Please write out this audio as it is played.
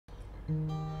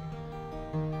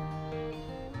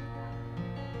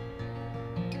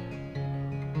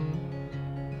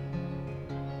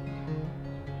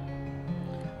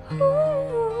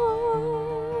Ooh,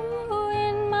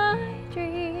 in my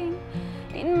dream,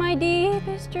 in my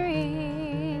deepest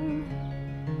dream,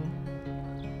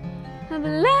 a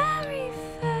blurry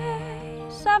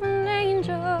face of an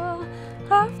angel,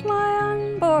 of my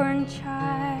unborn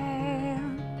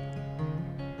child,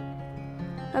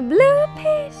 a blue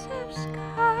piece of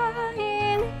sky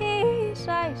in his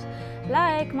eyes,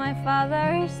 like my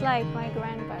father's, like my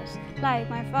grandpa's, like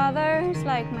my father's,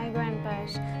 like my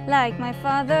grandpa's, like my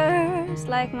father's,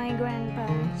 like my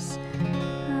grandpa's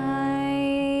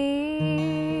eyes.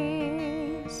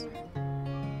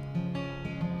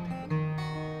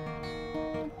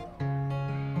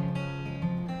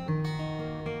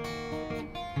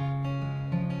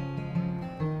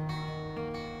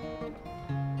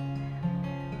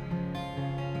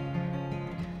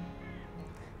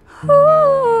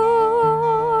 Ooh,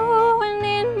 and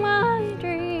in my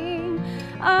dream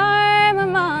I'm a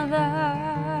mother,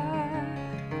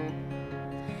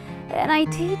 and I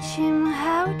teach him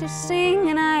how to sing,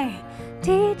 and I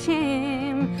teach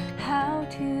him how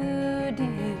to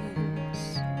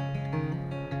dance.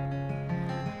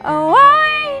 A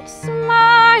white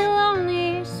smile on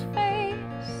his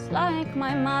face, like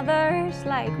my mother's,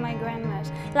 like my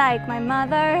grandma's, like my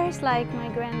mother's, like my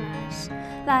grandma's,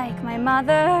 like my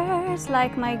mother's,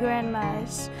 like my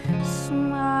grandma's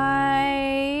smile.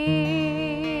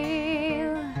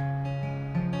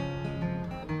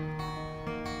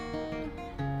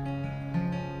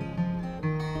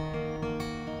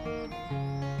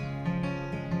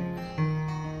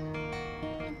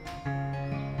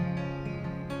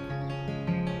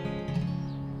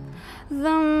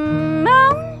 The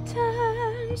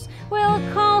mountains will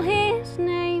call his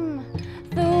name,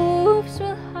 the wolves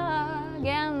will hug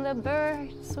and the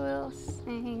birds will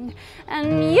sing,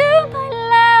 and you, my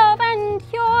love, and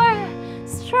your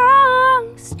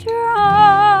strong,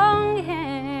 strong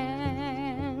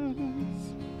hands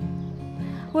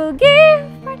will give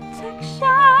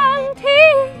protection,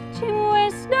 teach him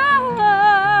wisdom.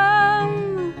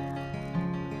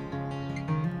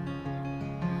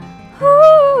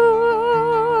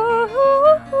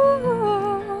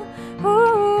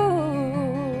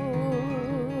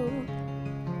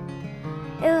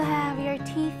 It'll have your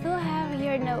teeth, it'll have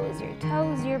your nose, your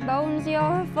toes, your bones,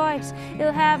 your voice.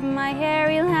 It'll have my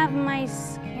hair, it'll have my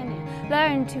skin.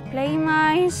 Learn to play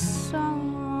my song.